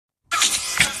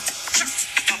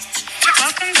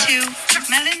to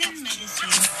Melanin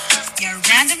Medicine, your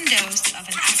random dose of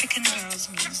an African girl's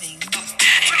musing.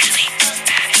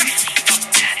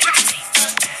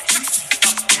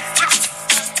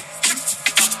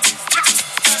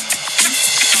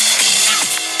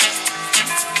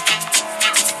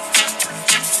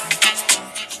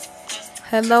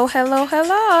 Hello, hello,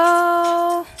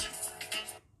 hello.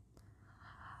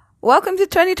 Welcome to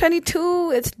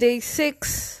 2022. It's day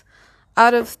 6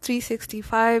 out of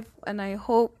 365, and I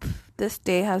hope this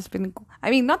day has been,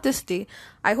 not this day,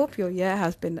 I hope your year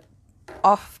has been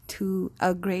off to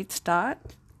a great start.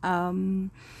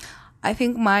 I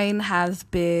think mine has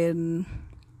been,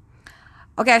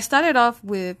 I started off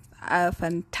with a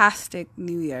fantastic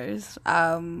New Year's.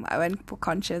 I went for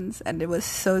Conscience, and it was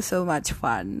so much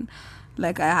fun.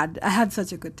 Like I had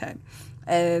such a good time,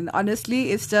 and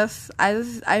honestly, it's just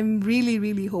I'm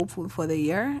really hopeful for the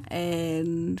year.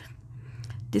 And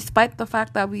despite the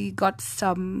fact that we got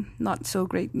some not so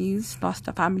great news, lost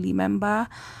a family member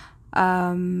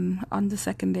on the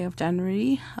 2nd day of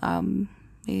January.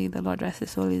 May the Lord rest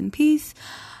his soul in peace.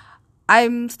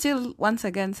 I'm still once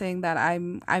again saying that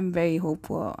I'm very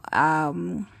hopeful.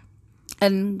 And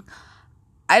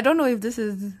I don't know if this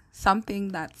is something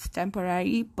that's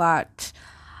temporary, but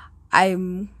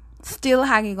I'm still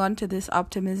hanging on to this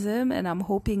optimism, and I'm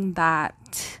hoping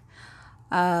that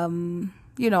I'll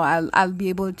be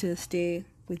able to stay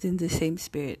within the same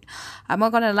spirit. I'm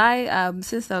not gonna lie,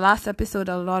 since the last episode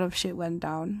a lot of shit went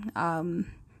down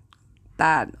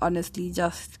that honestly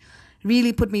just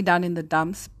really put me down in the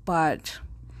dumps, but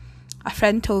a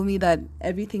friend told me that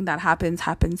everything that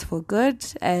happens for good,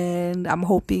 and I'm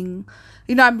hoping,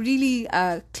 I'm really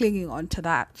clinging on to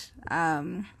that.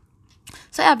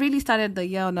 So I've really started the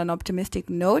year on an optimistic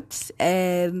note,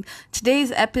 and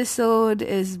today's episode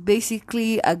is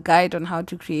basically a guide on how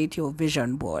to create your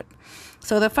vision board.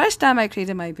 So the first time I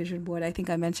created my vision board, I think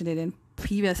I mentioned it in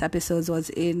previous episodes, was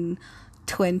in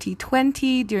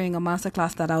 2020 during a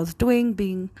masterclass that I was doing,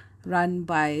 being run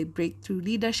by Breakthrough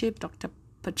Leadership, Dr.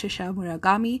 Patricia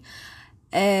Muragami,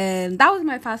 and that was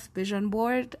my first vision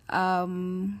board.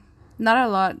 Not a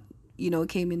lot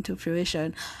came into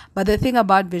fruition, but the thing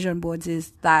about vision boards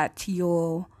is that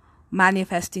you're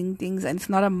manifesting things, and it's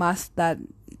not a must that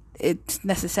it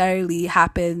necessarily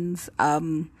happens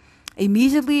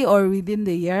immediately or within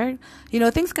the year.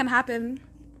 Things can happen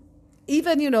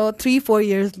even 3-4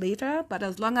 years later, but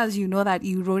as long as you know that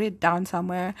you wrote it down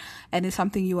somewhere and it's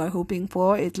something you are hoping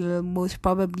for, it will most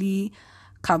probably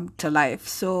come to life.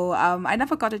 So I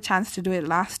never got a chance to do it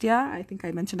last year. I think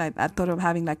I mentioned I thought of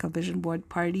having like a vision board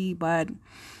party, but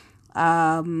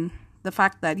the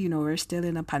fact that we're still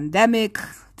in a pandemic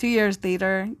 2 years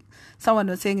later, someone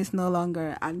was saying it's no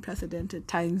longer unprecedented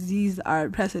times, these are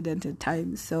precedented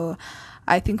times. So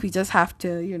I think we just have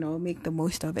to make the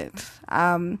most of it.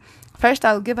 First,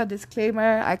 I'll give a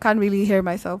disclaimer. I can't really hear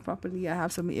myself properly. I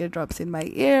have some eardrops in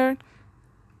my ear.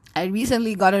 I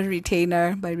recently got a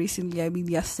retainer. By recently, I mean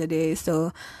yesterday.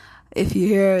 So if you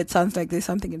hear it sounds like there's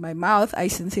something in my mouth, I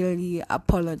sincerely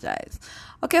apologize.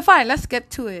 Okay, fine. Let's get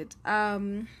to it. So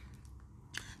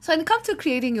when it comes to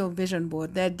creating your vision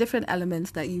board, there are different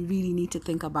elements that you really need to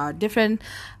think about, different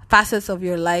facets of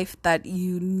your life that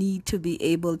you need to be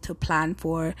able to plan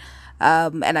for.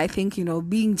 And I think,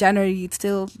 being January, it's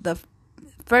still the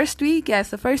first week. Yes,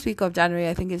 the first week of January,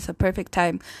 I think it's a perfect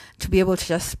time to be able to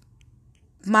just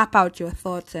map out your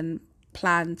thoughts and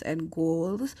plans and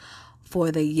goals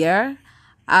for the year.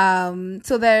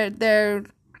 So they're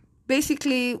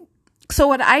basically, so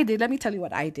what I did, let me tell you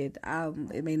what I did.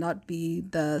 It may not be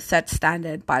the set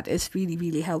standard, but it's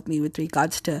really helped me with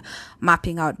regards to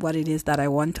mapping out what it is that I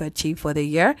want to achieve for the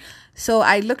year. So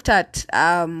I looked at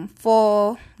 5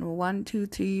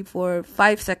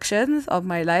 sections of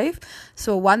my life.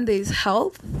 So 1, there's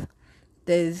health.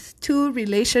 There's 2,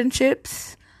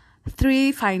 relationships.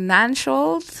 3,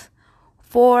 financials.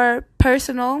 4,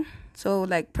 personal, so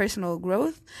like personal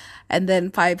growth. And then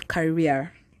 5,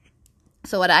 career.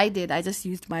 So what I did, I just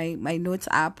used my notes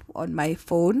app on my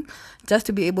phone just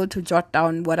to be able to jot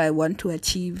down what I want to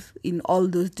achieve in all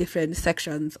those different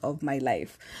sections of my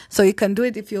life. So you can do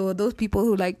it if you're those people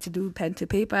who like to do pen to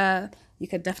paper. You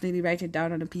can definitely write it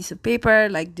down on a piece of paper,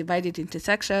 like divide it into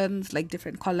sections, like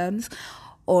different columns.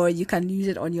 Or you can use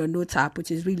it on your notes app,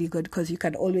 which is really good because you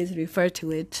can always refer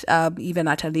to it even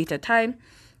at a later time.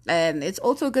 And it's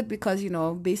also good because,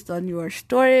 based on your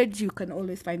storage, you can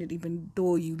always find it even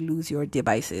though you lose your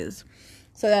devices.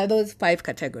 So there are those 5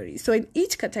 categories. So in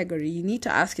each category, you need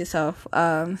to ask yourself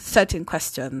certain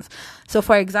questions. So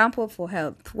for example, for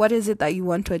health, what is it that you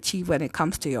want to achieve when it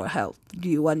comes to your health? Do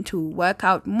you want to work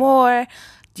out more?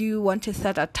 Do you want to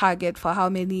set a target for how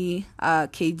many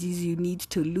kgs you need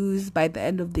to lose by the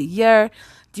end of the year?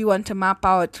 Do you want to map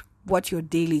out what your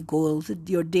daily goals,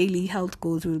 your daily health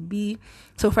goals will be?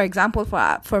 So for example,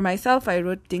 for myself, I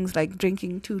wrote things like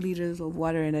drinking 2 liters of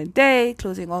water in a day,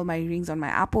 closing all my rings on my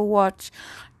Apple Watch,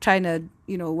 trying to,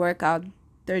 work out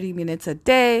 30 minutes a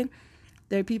day.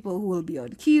 There are people who will be on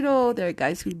keto. There are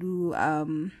guys who do,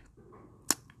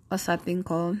 what's that thing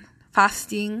called?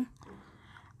 Fasting.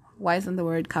 Why isn't the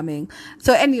word coming?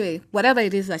 So anyway, whatever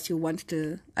it is that you want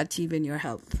to achieve in your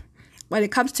health. When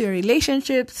it comes to your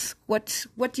relationships, what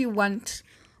do you want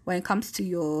when it comes to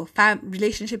your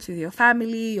relationships with your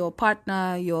family, your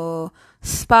partner, your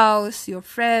spouse, your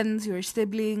friends, your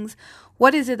siblings?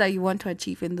 What is it that you want to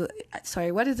achieve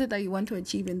what is it that you want to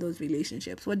achieve in those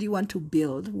relationships? What do you want to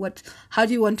build? How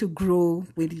do you want to grow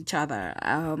with each other?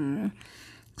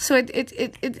 So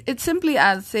it's simply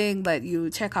as saying that you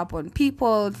check up on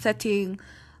people, setting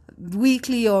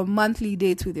weekly or monthly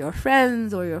dates with your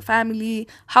friends or your family.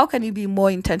 How can you be more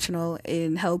intentional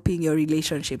in helping your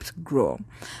relationships grow?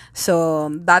 So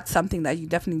that's something that you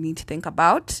definitely need to think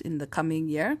about in the coming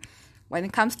year. When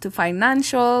it comes to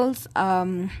financials,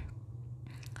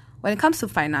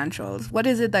 what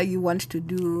is it that you want to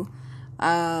do?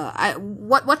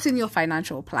 What's in your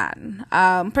financial plan?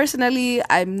 Personally,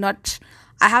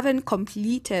 I haven't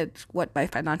completed what my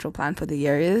financial plan for the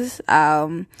year is.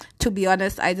 To be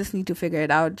honest, I just need to figure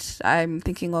it out. I'm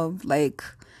thinking of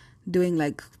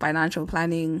doing financial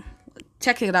planning,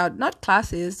 checking it out, not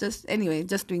classes, just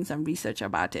doing some research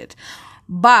about it.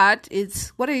 But it's,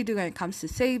 what are you doing when it comes to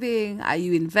saving? Are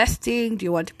you investing? Do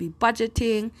you want to be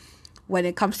budgeting? When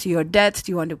it comes to your debts,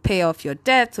 do you want to pay off your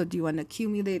debts, or do you want to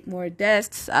accumulate more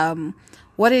debts?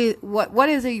 What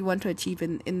is it you want to achieve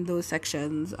in those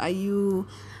sections? Are you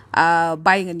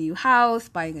buying a new house,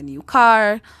 buying a new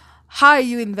car? How are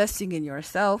you investing in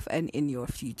yourself and in your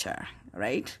future,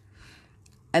 right?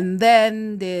 And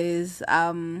then there's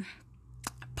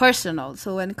personal.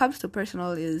 So when it comes to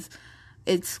personal,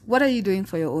 it's what are you doing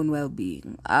for your own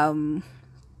well-being? Are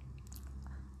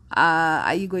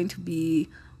you going to be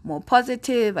more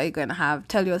positive? Are you going to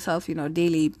tell yourself,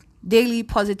 daily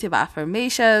positive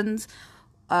affirmations?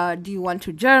 Do you want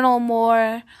to journal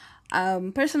more?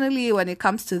 Personally, when it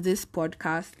comes to this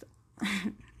podcast,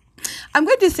 I'm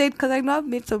going to say it because I know I've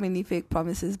made so many fake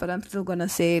promises, but I'm still going to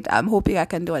say it. I'm hoping I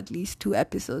can do at least 2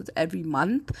 episodes every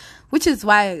month, which is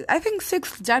why I think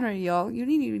 6th January, y'all, you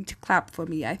need to clap for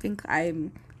me. I think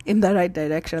I'm in the right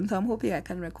direction. So I'm hoping I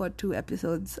can record 2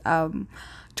 episodes, 2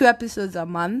 episodes a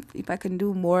month. If I can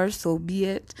do more, so be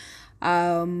it.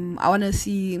 I want to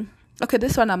see. Okay,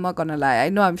 this one I'm not gonna lie. I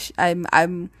know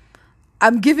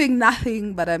I'm giving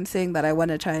nothing, but I'm saying that I want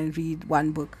to try and read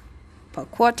 1 book per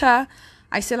quarter.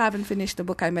 I still haven't finished the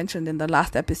book I mentioned in the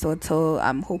last episode, so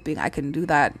I'm hoping I can do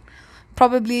that.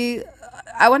 Probably,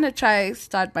 I want to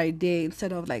start my day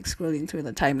instead of scrolling through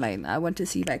the timeline. I want to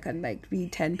see if I can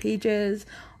read 10 pages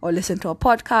or listen to a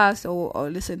podcast or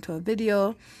listen to a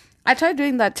video. I tried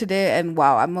doing that today, and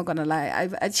wow, I'm not gonna lie,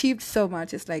 I've achieved so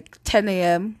much. It's 10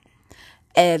 a.m.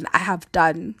 and I have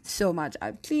done so much.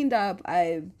 I've cleaned up.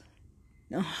 I've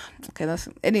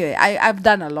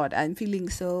done a lot. I'm feeling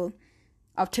so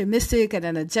optimistic and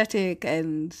energetic,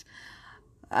 and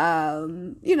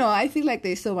I feel like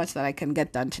there's so much that I can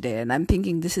get done today, and I'm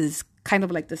thinking this is kind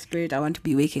of the spirit I want to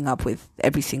be waking up with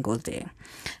every single day.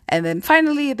 And then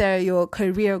finally, there are your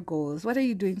career goals. What are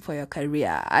you doing for your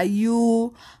career? Are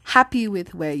you happy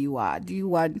with where you are? Do you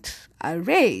want a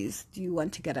raise? Do you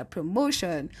want to get a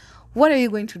promotion? What are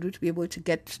you going to do to be able to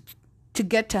get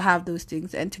to have those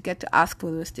things and to get to ask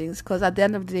for those things? Because at the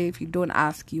end of the day, if you don't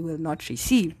ask, you will not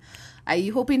receive. Are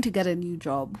you hoping to get a new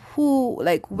job?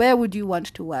 Where would you want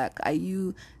to work? Are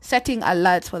you setting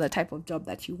alerts for the type of job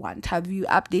that you want? Have you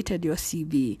updated your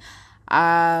CV?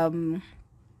 How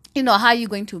are you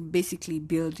going to basically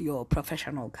build your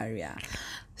professional career?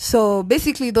 So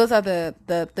basically, those are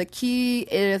the key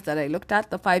areas that I looked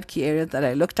at, the 5 key areas that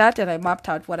I looked at, and I mapped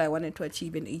out what I wanted to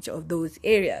achieve in each of those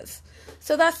areas.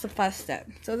 So that's the first step.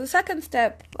 So the second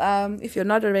step, if you're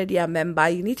not already a member,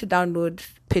 you need to download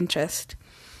Pinterest.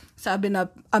 So I've been a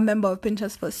member of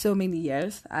Pinterest for so many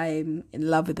years. I'm in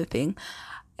love with the thing.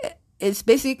 It's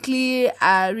basically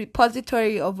a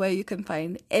repository of where you can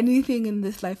find anything in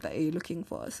this life that you're looking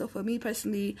for. So for me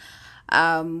personally,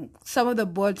 some of the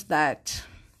boards that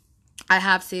I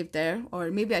have saved there, or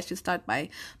maybe I should start by,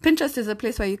 Pinterest is a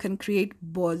place where you can create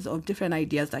boards of different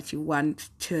ideas that you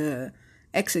want to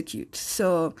execute.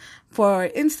 So for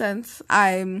instance,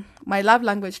 my love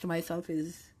language to myself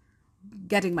is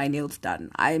getting my nails done.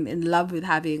 I'm in love with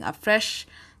having a fresh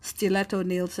stiletto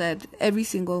nail set every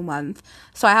single month.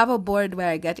 So I have a board where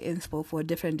I get inspo for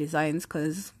different designs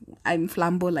because I'm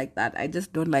flambo like that. I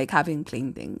just don't like having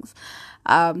plain things.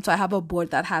 So I have a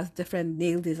board that has different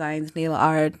nail designs, nail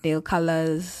art, nail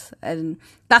colors, and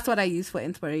that's what I use for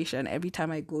inspiration every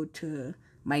time I go to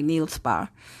my nail spa.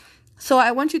 So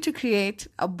I want you to create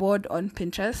a board on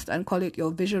Pinterest and call it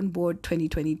your Vision Board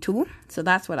 2022. So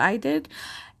that's what I did.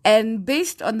 And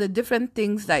based on the different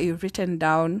things that you've written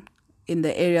down in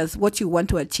the areas, what you want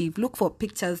to achieve, look for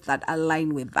pictures that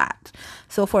align with that.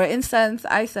 So for instance,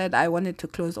 I said I wanted to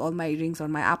close all my rings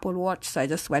on my Apple Watch. So I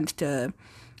went to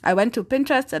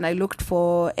Pinterest and I looked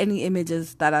for any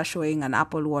images that are showing an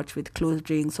Apple Watch with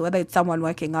closed rings. So whether it's someone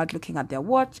working out looking at their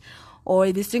watch, or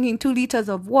if it's drinking 2 liters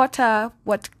of water,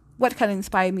 what can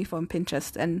inspire me from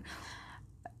Pinterest? And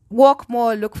walk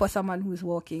more, look for someone who's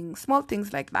walking, small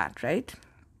things like that, right?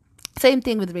 Same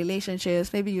thing with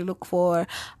relationships. Maybe you look for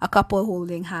a couple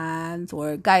holding hands,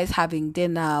 or guys having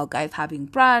dinner, or guys having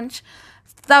brunch.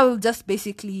 That will just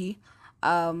basically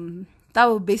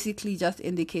just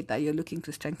indicate that you're looking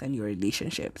to strengthen your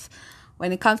relationships.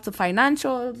 When it comes to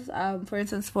financials, for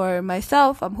instance, for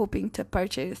myself, I'm hoping to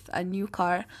purchase a new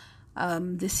car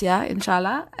this year,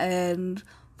 inshallah. And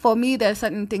for me, there are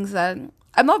certain things that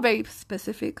I'm not very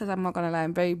specific, because I'm not going to lie,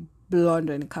 I'm very blonde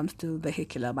when it comes to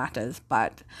vehicular matters.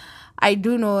 But I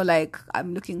do know, like,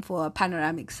 I'm looking for a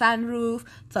panoramic sunroof.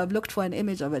 So I've looked for an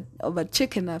image of a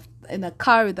chick in a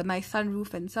car with a nice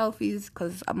sunroof and selfies,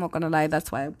 because I'm not going to lie,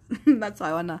 that's why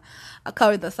I want a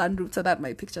car with a sunroof, so that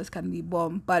my pictures can be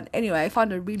bomb. But anyway, I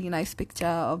found a really nice picture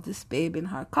of this babe in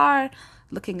her car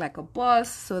looking like a boss.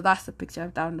 So that's the picture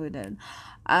I've downloaded.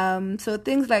 So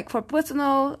things like, for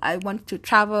personal, I want to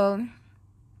travel.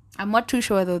 I'm not too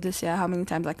sure though this year how many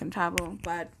times I can travel,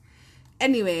 but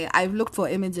anyway, I've looked for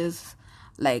images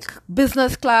like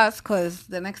business class, because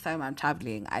the next time I'm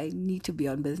traveling, I need to be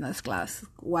on business class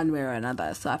one way or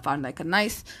another. So I found like a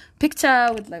nice picture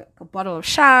with like a bottle of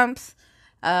champs,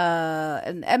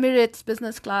 an Emirates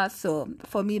business class. So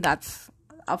for me, that's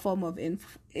a form of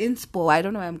inspo. I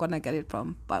don't know where I'm gonna get it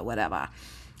from, but whatever.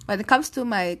 When it comes to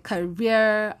my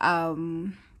career, I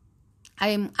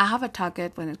have a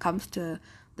target when it comes to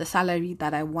the salary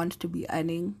that I want to be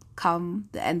earning come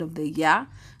the end of the year.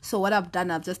 So what I've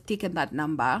done, I've just taken that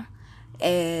number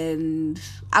and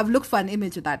I've looked for an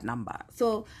image of that number.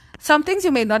 So some things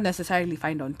you may not necessarily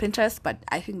find on Pinterest, but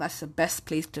I think that's the best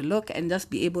place to look and just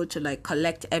be able to like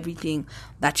collect everything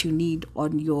that you need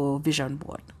on your vision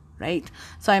board, right?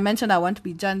 So I mentioned I want to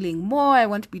be journaling more, I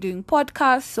want to be doing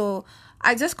podcasts. So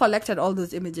I just collected all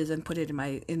those images and put it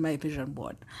in my vision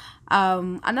board.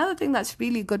 Another thing that's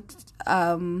really good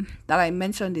that I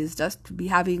mentioned is just to be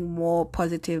having more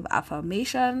positive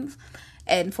affirmations.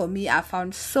 And for me, I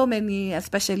found so many,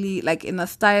 especially like in a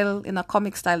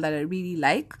comic style that I really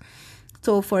like.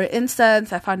 So for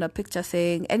instance, I found a picture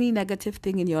saying any negative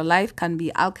thing in your life can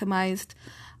be alchemized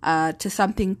to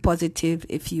something positive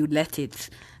if you let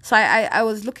it. So I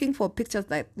was looking for pictures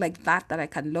like that I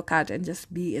can look at and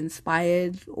just be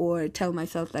inspired, or tell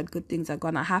myself that good things are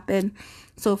gonna happen.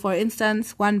 So for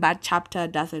instance, one bad chapter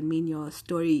doesn't mean your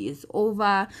story is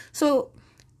over. So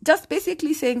just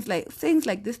basically things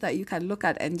like this that you can look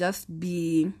at and just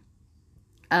be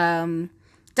inspired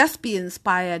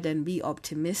and be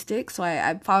optimistic. So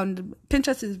I found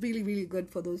Pinterest is really, really good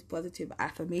for those positive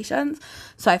affirmations.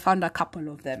 So I found a couple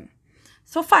of them.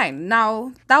 So fine.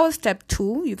 Now that was step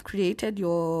 2. You've created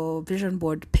your vision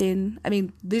board on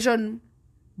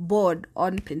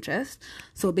Pinterest.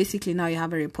 So basically now you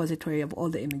have a repository of all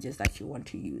the images that you want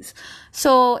to use.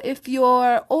 So if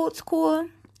you're old school,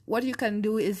 what you can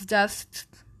do is I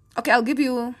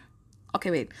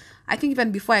think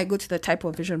even before I go to the type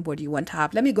of vision board you want to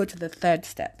have, let me go to the third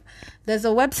step. There's a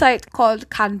website called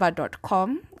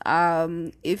canva.com.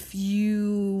 If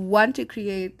you want to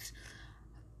create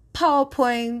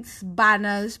PowerPoints,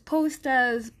 banners,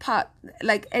 posters,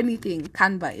 like anything,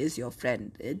 Canva is your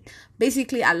friend. It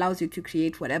basically allows you to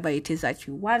create whatever it is that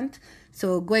you want.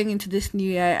 So going into this new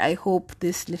year, I hope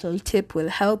this little tip will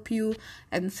help you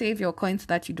and save your coins so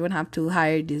that you don't have to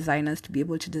hire designers to be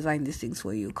able to design these things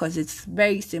for you, because it's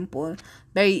very simple,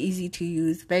 very easy to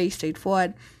use, very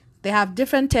straightforward. They have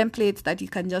different templates that you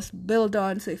can just build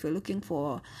on. So if you're looking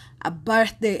for a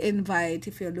birthday invite,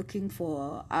 if you're looking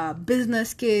for a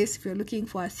business case, if you're looking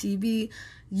for a CV,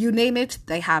 you name it,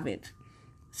 they have it.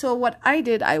 So what I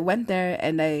did, I went there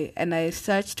and I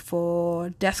searched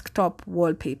for desktop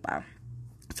wallpaper.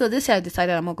 So this year I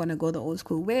decided I'm not going to go the old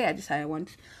school way. I decided I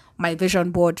want my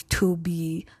vision board to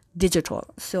be digital.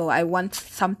 So I wanted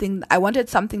something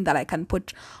that I can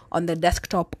put on the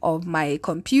desktop of my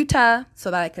computer so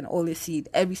that I can always see it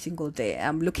every single day.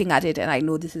 I'm looking at it and I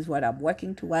know this is what I'm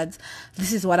working towards.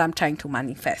 This is what I'm trying to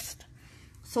manifest.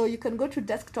 So you can go to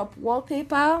desktop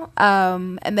wallpaper,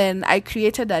 and then I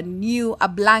created a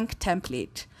blank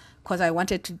template because I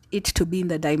wanted it to be in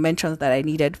the dimensions that I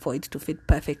needed for it to fit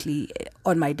perfectly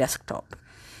on my desktop.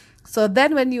 So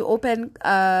then when you open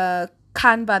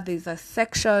Canva, there's a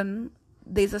section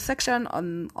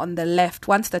on the left.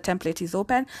 Once the template is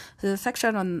open, there's a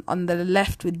section on the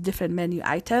left with different menu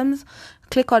items.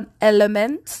 Click on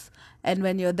elements, and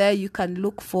when you're there, you can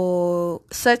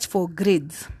search for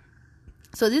grids.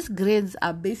 So these grids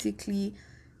are basically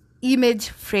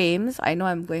image frames. I know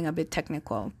I'm going a bit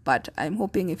technical, but I'm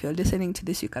hoping if you're listening to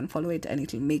this, you can follow it and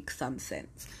it'll make some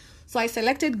sense. So I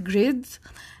selected grids,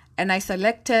 and I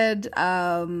selected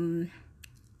a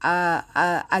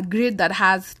grid that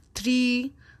has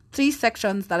three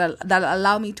sections that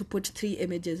allow me to put 3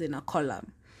 images in a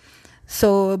column.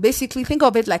 So basically, think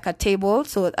of it like a table.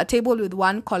 So a table with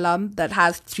one column that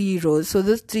has 3 rows. So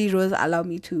those 3 rows allow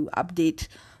me to update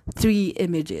 3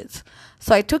 images.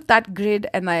 So I took that grid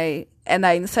and I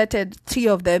inserted 3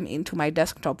 of them into my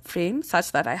desktop frame,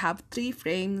 such that I have 3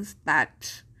 frames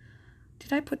that...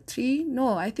 Did I put 3? No,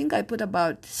 I think I put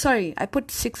I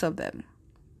put 6 of them.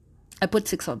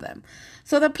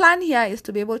 So the plan here is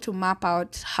to be able to map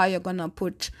out how you're going to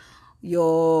put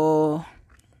your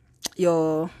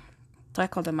what I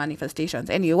call the manifestations.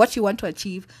 Anyway, what you want to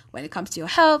achieve when it comes to your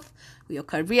health, your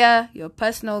career, your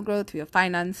personal growth, your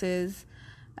finances,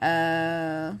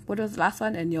 what was the last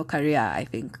one? And your career, I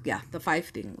think. Yeah, the 5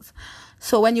 things.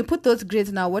 So when you put those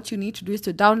grids now, what you need to do is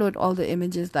to download all the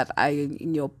images that are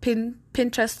in your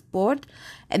Pinterest board,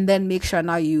 and then make sure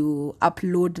now you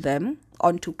upload them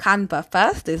onto Canva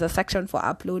first. There's a section for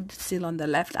upload still on the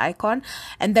left icon,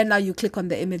 and then now you click on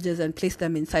the images and place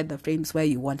them inside the frames where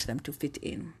you want them to fit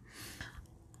in.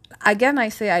 Again,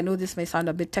 I know this may sound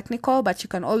a bit technical, but you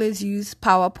can always use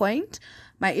PowerPoint.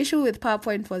 My issue with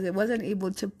PowerPoint was it wasn't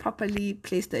able to properly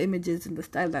place the images in the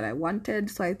style that I wanted.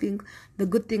 So I think the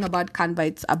good thing about Canva,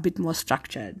 it's a bit more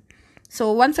structured.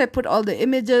 So once I put all the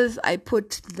images, I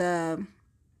put the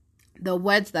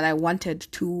words that I wanted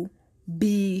to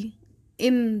be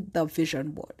in the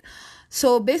vision board.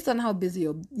 So based on how busy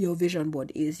your vision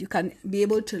board is, you can be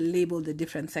able to label the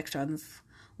different sections,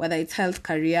 whether it's health,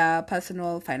 career,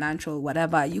 personal, financial,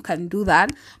 whatever. You can do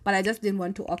that, but I just didn't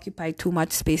want to occupy too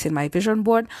much space in my vision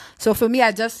board. So for me,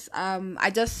 I just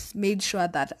made sure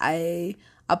that I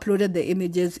uploaded the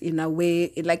images in a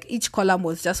way, like each column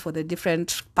was just for the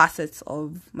different facets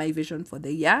of my vision for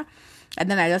the year. And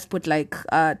then I just put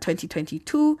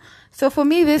 2022. So for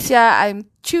me this year, I'm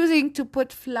choosing to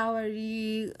put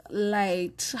flowery,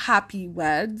 light, happy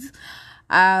words.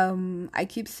 I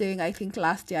keep saying, I think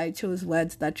last year I chose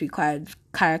words that required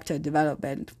character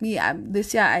development.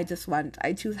 This year I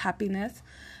choose happiness.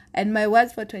 And my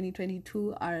words for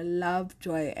 2022 are love,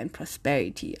 joy, and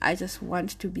prosperity. I just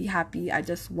want to be happy. I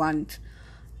just want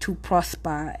to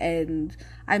prosper. And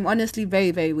I'm honestly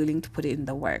very, very willing to put it in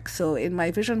the work. So in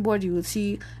my vision board, you will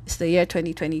see it's the year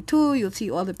 2022. You'll see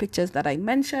all the pictures that I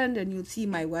mentioned, and you'll see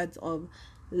my words of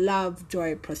love,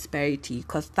 joy, prosperity,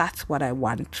 because that's what I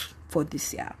want for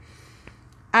this year.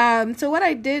 So what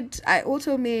I did, I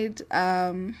also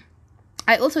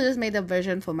just made a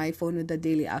version for my phone with the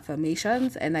daily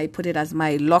affirmations, and I put it as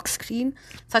my lock screen,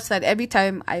 such that every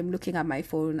time I'm looking at my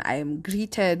phone, I am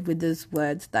greeted with these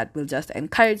words that will just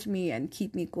encourage me and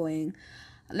keep me going.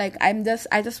 I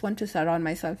just want to surround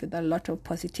myself with a lot of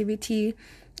positivity.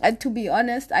 And to be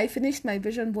honest, I finished my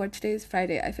vision board. Today is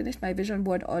Friday. I finished my vision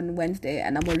board on Wednesday,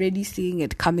 and I'm already seeing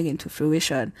it coming into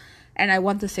fruition. And I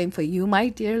want the same for you, my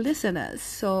dear listeners.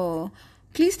 So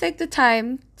please take the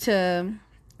time to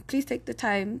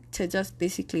just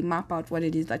basically map out what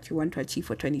it is that you want to achieve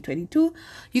for 2022.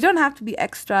 You don't have to be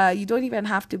extra. You don't even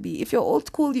have to be... If you're old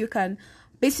school, you can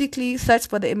basically search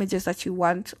for the images that you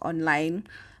want online,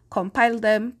 compile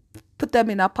them, put them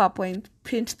in a PowerPoint,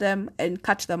 print them, and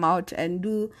cut them out,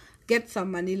 and get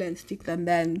some manila and stick them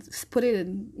there and put it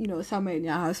in, somewhere in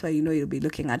your house where you'll be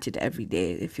looking at it every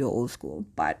day if you're old school.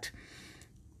 But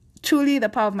truly, the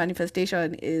power of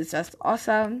manifestation is just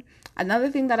awesome. Another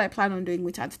thing that I plan on doing,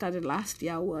 which I'd started last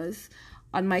year, was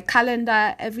on my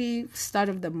calendar, every start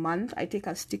of the month, I take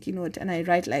a sticky note and I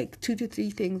write 2 to 3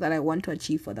 things that I want to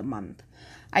achieve for the month.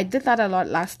 I did that a lot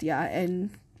last year, and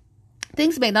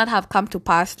things may not have come to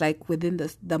pass within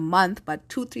the month, but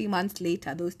 2-3 months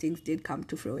later, those things did come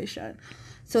to fruition.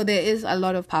 So there is a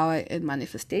lot of power in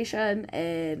manifestation,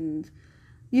 and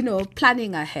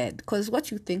planning ahead, because what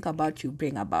you think about, you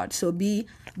bring about. So be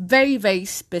very, very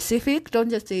specific. Don't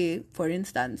just say, for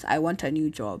instance, I want a new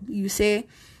job. You say,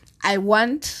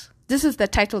 this is the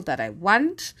title that I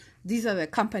want. These are the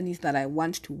companies that I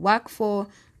want to work for.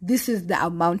 This is the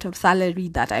amount of salary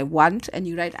that I want. And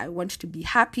you write, I want to be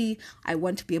happy. I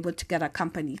want to be able to get a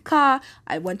company car.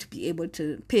 I want to be able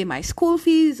to pay my school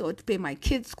fees or to pay my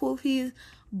kids' school fees.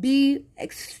 Be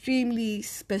extremely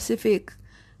specific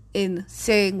in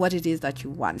saying what it is that you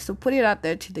want. So put it out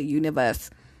there to the universe,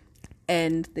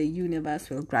 and the universe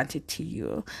will grant it to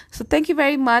you. So thank you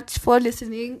very much for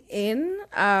listening in.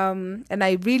 And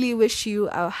I really wish you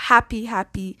a happy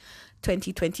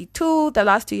 2022. The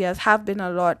last 2 years have been a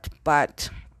lot, but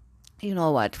you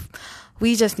know what?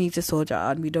 We just need to soldier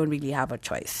on. We don't really have a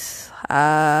choice.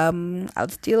 I'll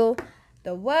steal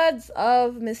the words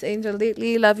of Miss Angel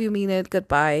lately. Love you, mean it.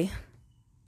 Goodbye.